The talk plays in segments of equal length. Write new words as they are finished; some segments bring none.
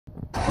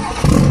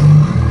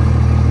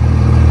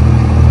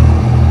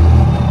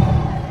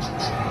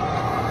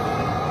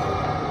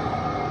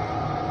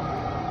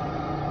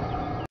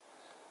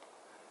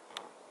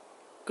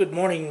Good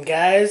morning,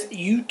 guys.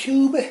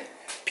 YouTube,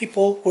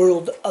 people,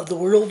 world of the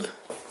world.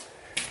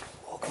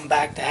 Welcome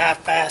back to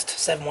Half Fast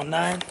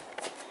 719.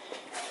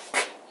 The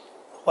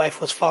wife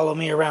was following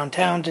me around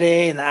town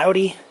today in the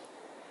Audi.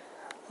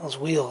 Those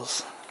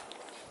wheels.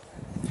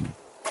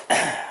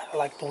 I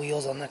like the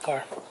wheels on that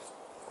car.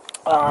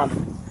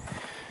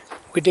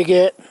 We did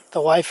get,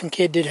 the wife and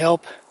kid did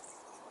help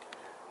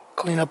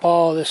clean up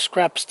all this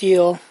scrap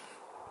steel.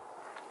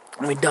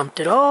 And we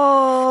dumped it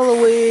all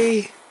the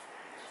way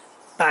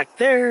back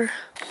there.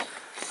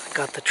 I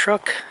got the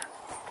truck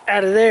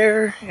out of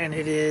there and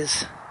it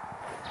is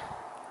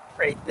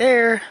right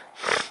there.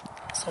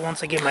 So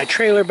once I get my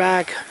trailer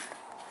back,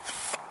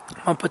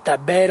 I'm gonna put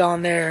that bed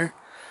on there,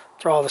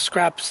 throw all the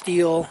scrap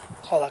steel,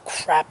 all that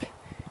crap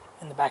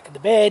in the back of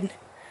the bed.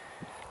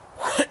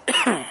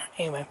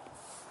 Anyway,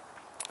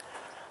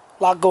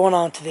 a lot going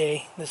on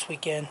today, this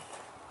weekend,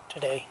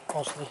 today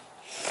mostly.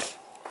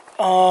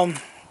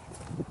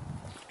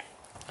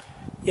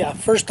 Yeah,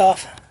 first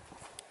off,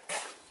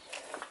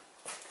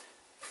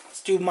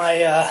 let's do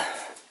my,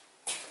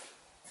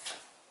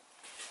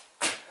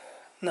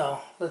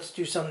 no, let's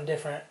do something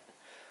different.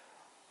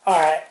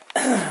 Alright,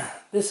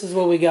 this is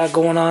what we got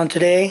going on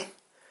today.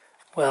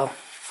 Well,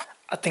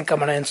 I think I'm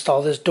going to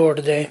install this door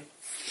today.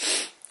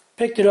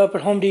 Picked it up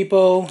at Home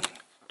Depot,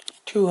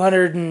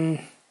 $200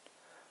 and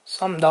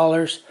some.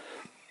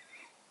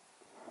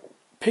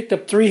 Picked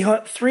up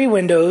three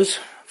windows,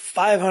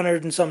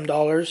 $500 and some.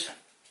 Let's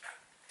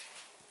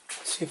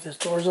see if this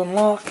door's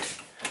unlocked.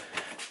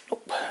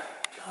 Nope, not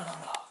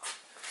unlocked.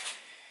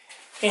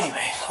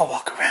 Anyway, I'll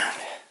walk around.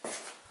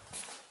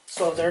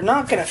 So they're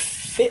not going to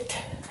fit.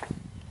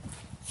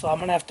 So I'm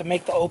going to have to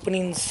make the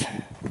openings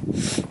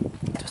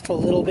just a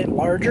little bit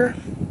larger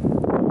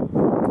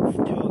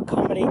to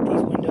accommodate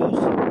these windows,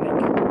 like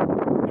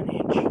 1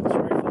 inch.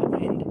 Sorry for the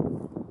wind.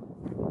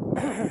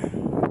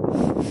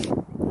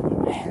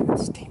 Man,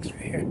 this stinks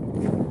right here.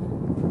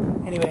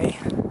 Anyway,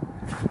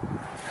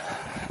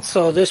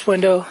 so this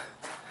window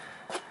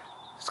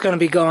is going to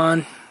be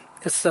gone.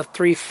 It's a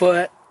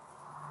 3-foot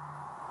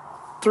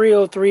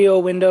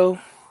 3030 window.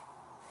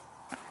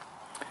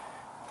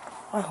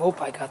 I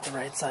hope I got the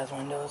right size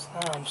windows.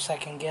 Now I'm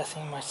second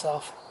guessing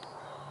myself.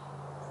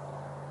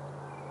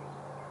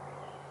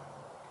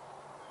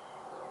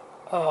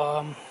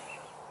 So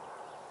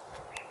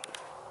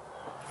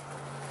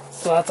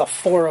that's a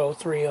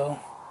 4030.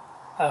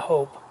 I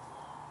hope.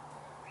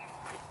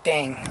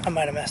 Dang, I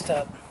might have messed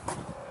up.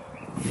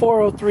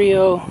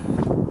 4030,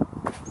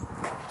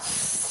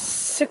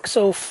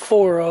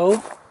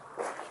 6040,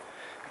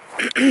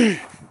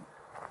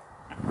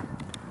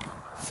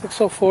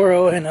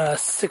 6040 and a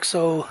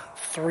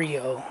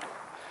 6030.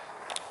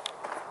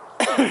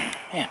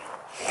 Man,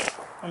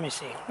 let me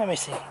see.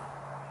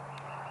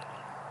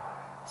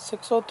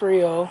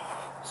 6030,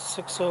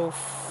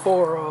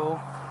 6040,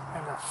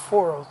 and a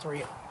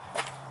 4030.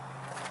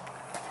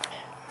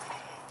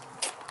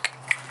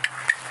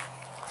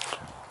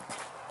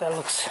 That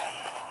looks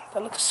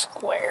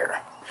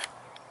square.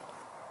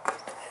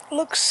 It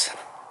looks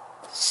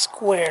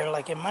square,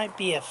 like it might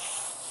be a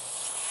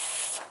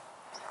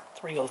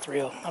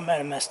 3030. I might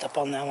have messed up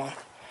on that one,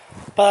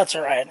 but that's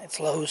alright.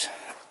 It's Lowe's.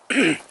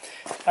 I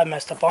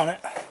messed up on it.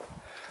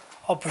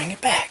 I'll bring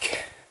it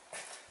back.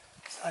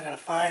 So I gotta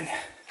find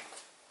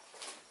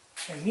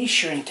a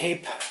measuring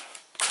tape.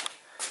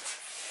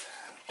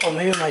 Oh,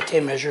 maybe my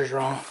tape measure is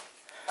wrong.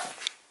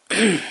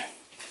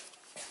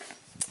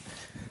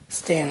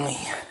 Stanley.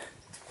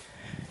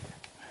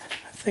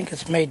 I think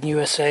it's made in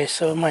USA,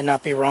 so it might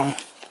not be wrong.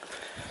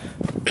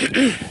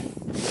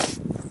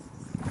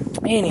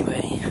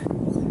 Anyway,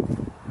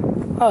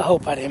 I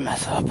hope I didn't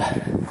mess up.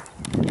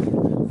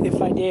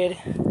 If I did, I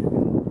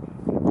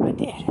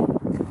did.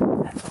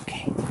 That's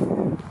okay.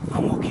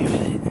 I'm okay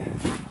with it.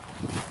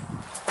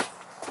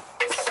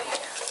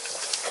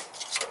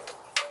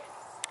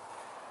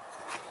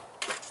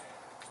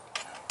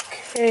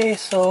 Okay,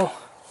 so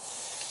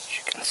as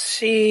you can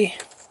see,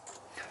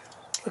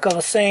 like I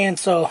was saying,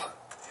 so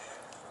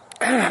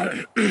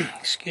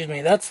excuse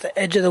me, that's the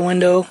edge of the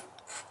window.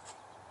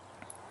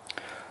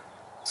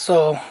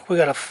 So we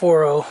got a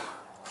 40.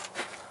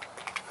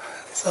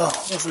 So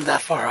it wasn't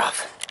that far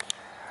off.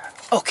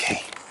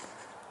 Okay.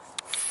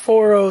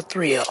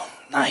 4030.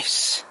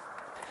 Nice.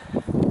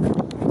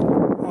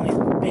 Only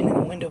been in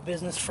the window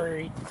business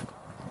for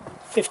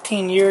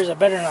 15 years. I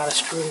better not have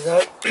screwed it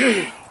up.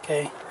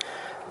 Okay.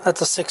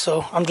 That's a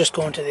 60. I'm just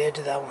going to the edge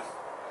of that one.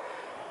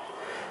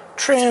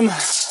 Trim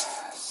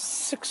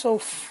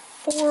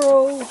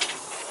 6040.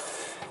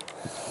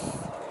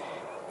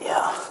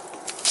 Yeah.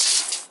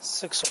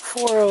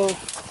 6040.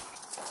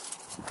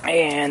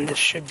 And this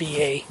should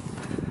be a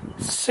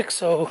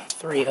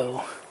 6030.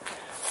 When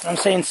I'm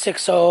saying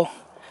 60,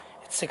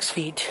 it's 6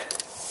 feet.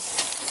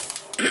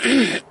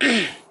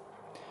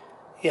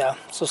 Yeah,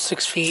 so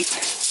 6 feet.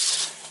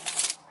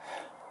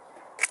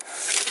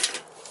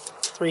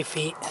 3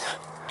 feet.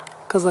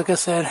 Because like I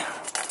said,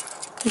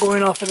 I'm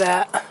going off of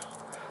that.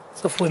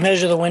 So if we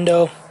measure the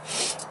window,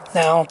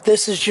 now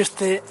this is just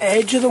the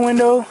edge of the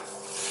window.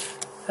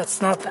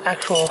 That's not the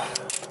actual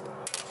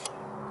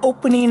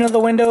opening of the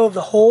window of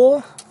the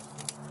hole.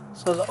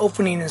 So the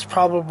opening is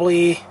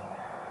probably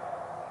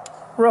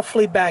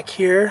roughly back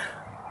here.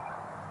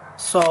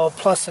 So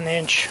plus an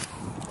inch.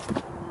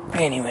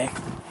 Anyway.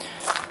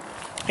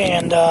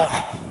 And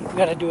we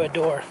gotta do a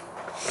door.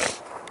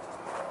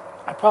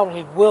 I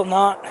probably will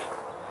not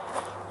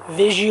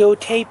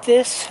videotape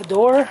this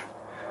door.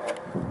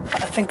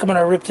 I think I'm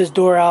gonna rip this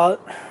door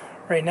out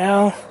right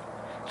now.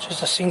 It's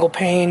just a single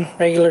pane,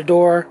 regular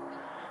door,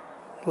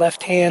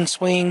 left hand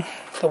swing.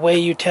 The way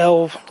you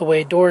tell the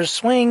way doors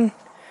swing,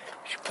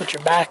 you put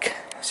your back,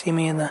 see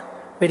me in the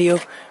video,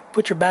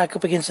 put your back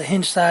up against the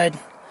hinge side,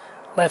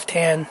 left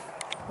hand,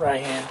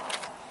 right hand.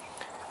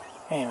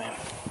 Anyway.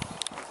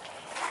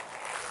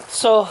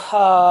 So,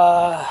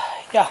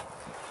 yeah.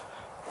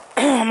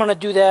 I'm gonna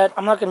do that.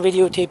 I'm not gonna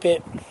videotape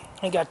it.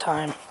 I ain't got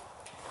time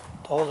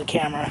to hold the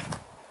camera,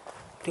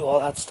 do all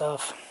that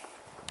stuff.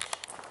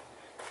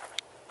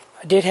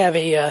 I did have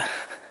a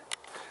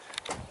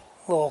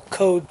little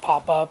code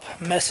pop up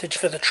message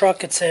for the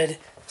truck. It said,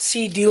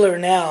 "See dealer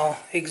now,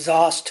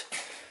 exhaust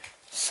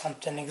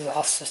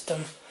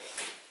system."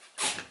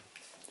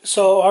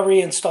 So I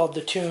reinstalled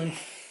the tune,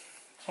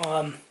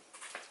 and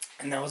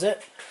that was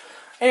it.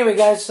 Anyway,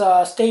 guys,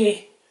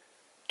 stay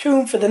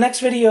tuned for the next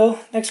video.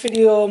 Next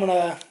video, I'm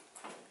gonna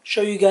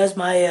show you guys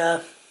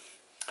my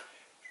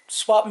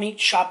swap meet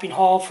shopping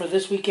haul for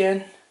this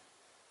weekend.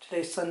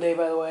 Today's Sunday,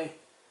 by the way,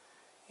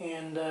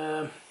 and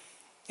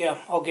yeah,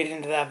 I'll get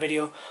into that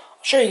video.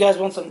 I'll show you guys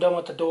once I'm done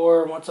with the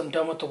door, once I'm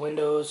done with the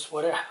windows.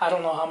 Whatever. I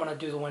don't know how I'm gonna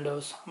do the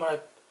windows. I'm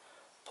gonna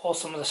pull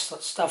some of the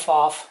stuff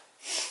off,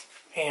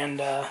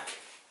 and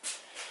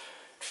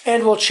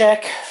we'll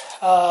check.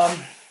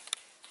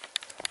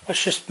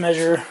 Let's just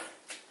measure.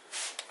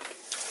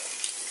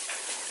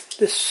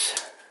 This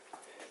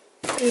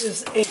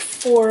is a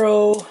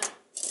 4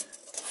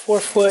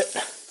 foot.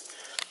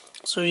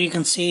 So you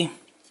can see,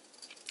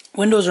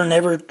 windows are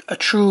never a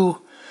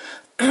true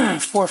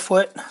 4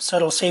 foot. So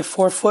it'll say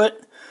 4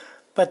 foot,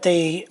 but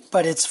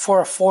it's for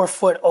a 4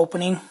 foot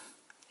opening,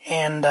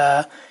 and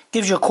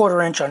gives you a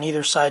 1/4 inch on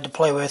either side to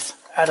play with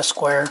at a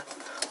square.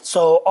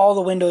 So all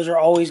the windows are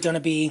always going to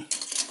be.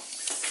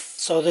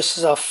 So this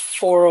is a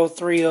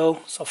 4030,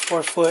 so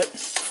 4 foot,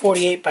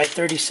 48 by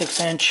 36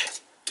 inch,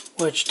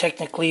 which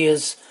technically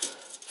is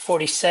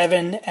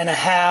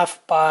 47.5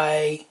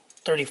 by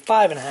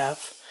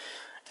 35.5.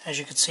 As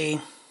you can see,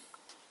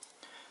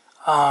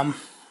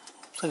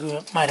 looks like we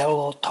might have a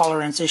little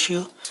tolerance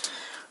issue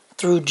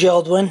through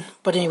gelled one.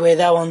 But anyway,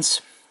 that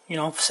one's,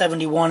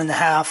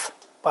 71.5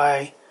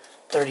 by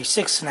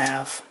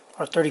 36.5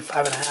 or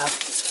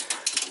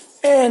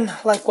 35.5. And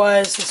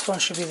likewise, this one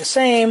should be the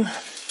same.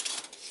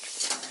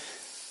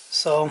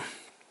 So,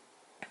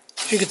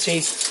 as you can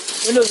see,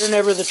 windows are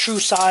never the true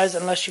size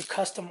unless you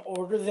custom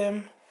order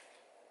them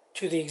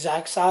to the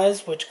exact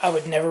size, which I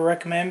would never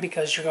recommend,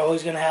 because you're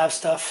always going to have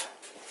stuff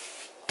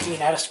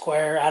being out of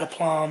square, out of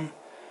plumb.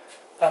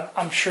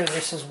 I'm sure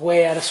this is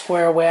way out of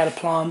square, way out of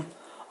plumb.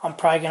 I'm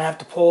probably going to have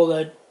to pull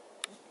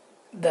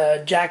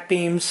the jack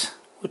beams,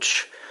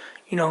 which,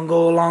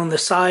 go along the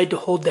side to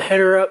hold the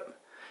header up,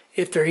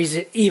 if there is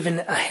even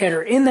a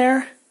header in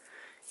there.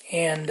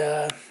 And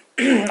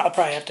I'll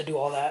probably have to do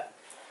all that.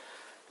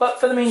 But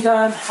for the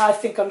meantime, I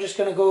think I'm just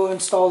going to go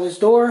install this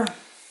door.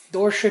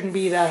 Door shouldn't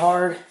be that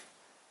hard.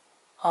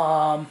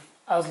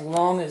 As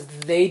long as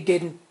they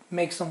didn't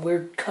make some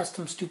weird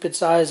custom stupid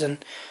size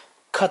and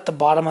cut the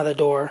bottom of the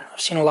door.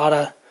 I've seen a lot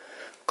of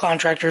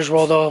contractors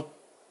where they'll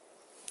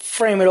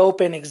frame it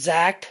open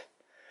exact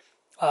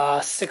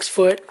 6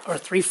 foot or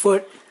 3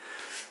 foot.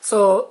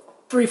 So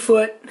 3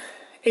 foot,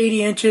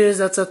 80 inches,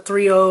 that's a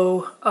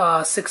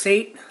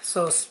 3068.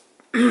 So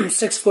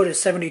 6 foot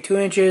is 72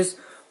 inches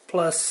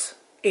plus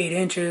 8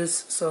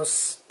 inches, so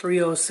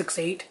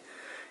 3068.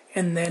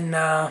 And then,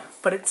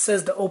 but it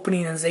says the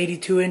opening is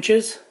 82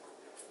 inches.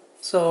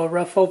 So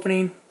rough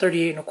opening,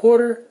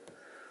 38.25,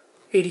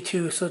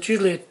 82. So it's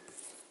usually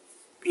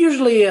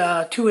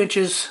 2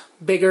 inches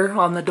bigger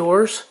on the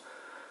doors.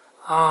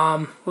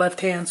 Left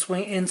hand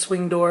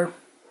swing door.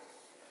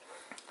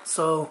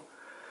 So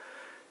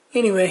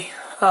anyway,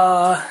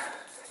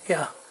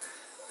 yeah,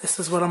 this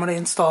is what I'm going to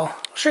install.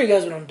 I'll show you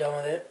guys when I'm done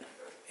with it,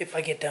 if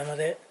I get done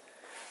with it.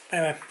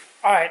 Anyway,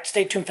 alright,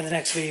 stay tuned for the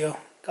next video.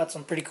 Got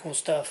some pretty cool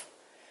stuff.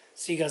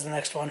 See you guys in the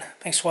next one.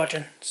 Thanks for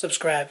watching.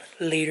 Subscribe.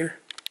 Later.